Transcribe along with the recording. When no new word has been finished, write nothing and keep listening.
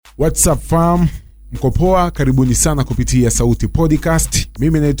What's up fam? Mko poa? Karibuni sana kupitia Sauti Podcast.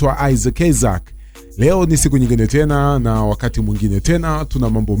 Mimi naitwa Isaac Isaac. Leo ni siku nyingine tena na wakati mwingine tena, tuna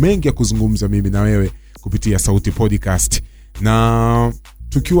mambo mengi ya kuzungumza mimi na wewe kupitia Sauti Podcast. Na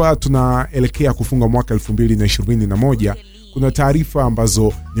tukiwa tunaelekea kufunga mwaka 2021, kuna taarifa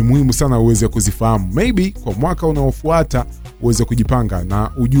ambazo ni muhimu sana uweze kuzifahamu. Maybe kwa mwaka unaofuata uweze kujipanga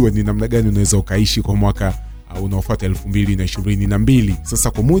na ujue ni namna gani unaweza ukaishi kwa mwaka unaofuata 2022.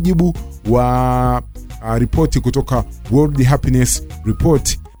 Sasa kwa mujibu wa ripoti kutoka World Happiness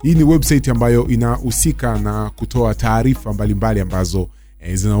Report, hii ni website ambayo inahusika na kutoa taarifa mbalimbali ambazo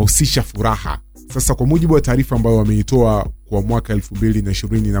zinahusisha furaha. Sasa kwa mujibu wa taarifa ambayo wameitoa kwa mwaka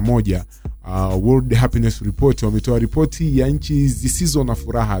 2021, World Happiness Report wametoa ripoti ya nchi zisizo na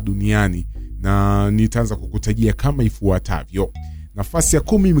furaha duniani, na nitaanza kukutajia kama ifuatavyo. Nafasi ya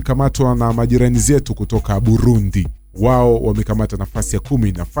 10 imekamatwa na majirani zetu kutoka Burundi. Wao wamekamata nafasi ya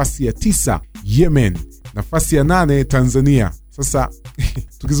 10. Nafasi ya 9 Yemen. Nafasi ya 8 Tanzania. Sasa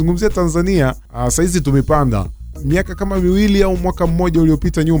tukizungumzia Tanzania, saizi tumepanda. Miaka kama miwili au mwaka mmoja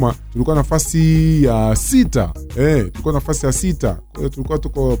uliopita nyuma tulikuwa nafasi ya 6. Tulikuwa nafasi ya 6. Kwa hiyo tulikuwa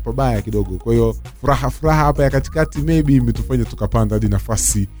tuko pabaya kidogo. Kwa hiyo furaha hapa ya katikati maybe imetufanya tukapanda hadi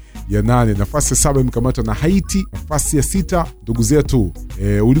nafasi ya 8. Nafasi ya 7 imekamatwa na Haiti. Nafasi ya 6 ndugu zetu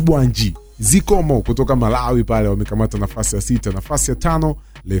Ulibwanji Zikomo kutoka Malawi pale wamekamata nafasi ya 6. Nafasi ya 5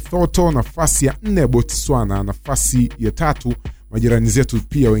 Lesotho. Nafasi ya 4 Botswana. Nafasi ya 3 majirani zetu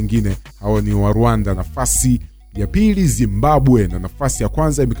pia wengine, hao ni wa Rwanda. Nafasi ya 2 Zimbabwe, na nafasi ya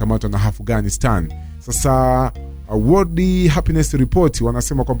kwanza imekamatwa na Afghanistan. Sasa World Happiness Report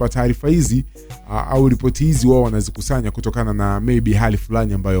wanasema kwamba taarifa hizi au ripoti hizi wao wanazikusanya kutokana na maybe hali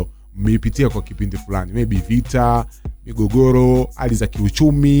fulani ambayo mmeipitia kwa kipindi fulani, maybe vita, migogoro, hali za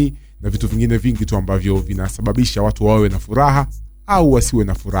kiuchumi na vitu vingine vingi tu ambavyo vinasababisha watu wawe na furaha au wasiwe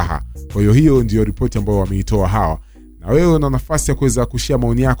na furaha. Kwa hiyo ndio ripoti ambayo wameitoa hawa. Na wewe una nafasi ya kuweza kushare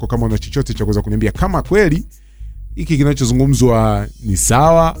maoni yako kama una chochote cha kuweza kuniambia kama kweli hiki kinachozungumzwa ni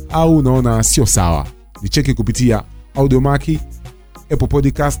sawa au unaona sio sawa. Nicheki kupitia Audiomack, Apple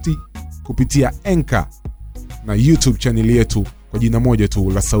Podcast, kupitia Anchor na YouTube channel yetu kwa jina moja tu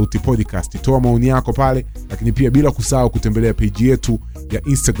la Sauti Podcast. Toa maoni yako pale, lakini pia bila kusahau kutembelea page yetu ya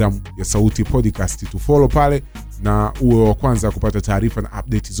Instagram ya Sauti Podcast. Tufollow pale na uwe wa kwanza kupata taarifa na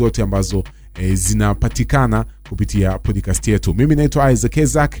update zote ambazo zinapatikana kupitia podcast yetu. Mimi naitwa Isaac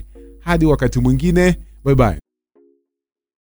Isaac. Hadi wakati mwingine, bye bye.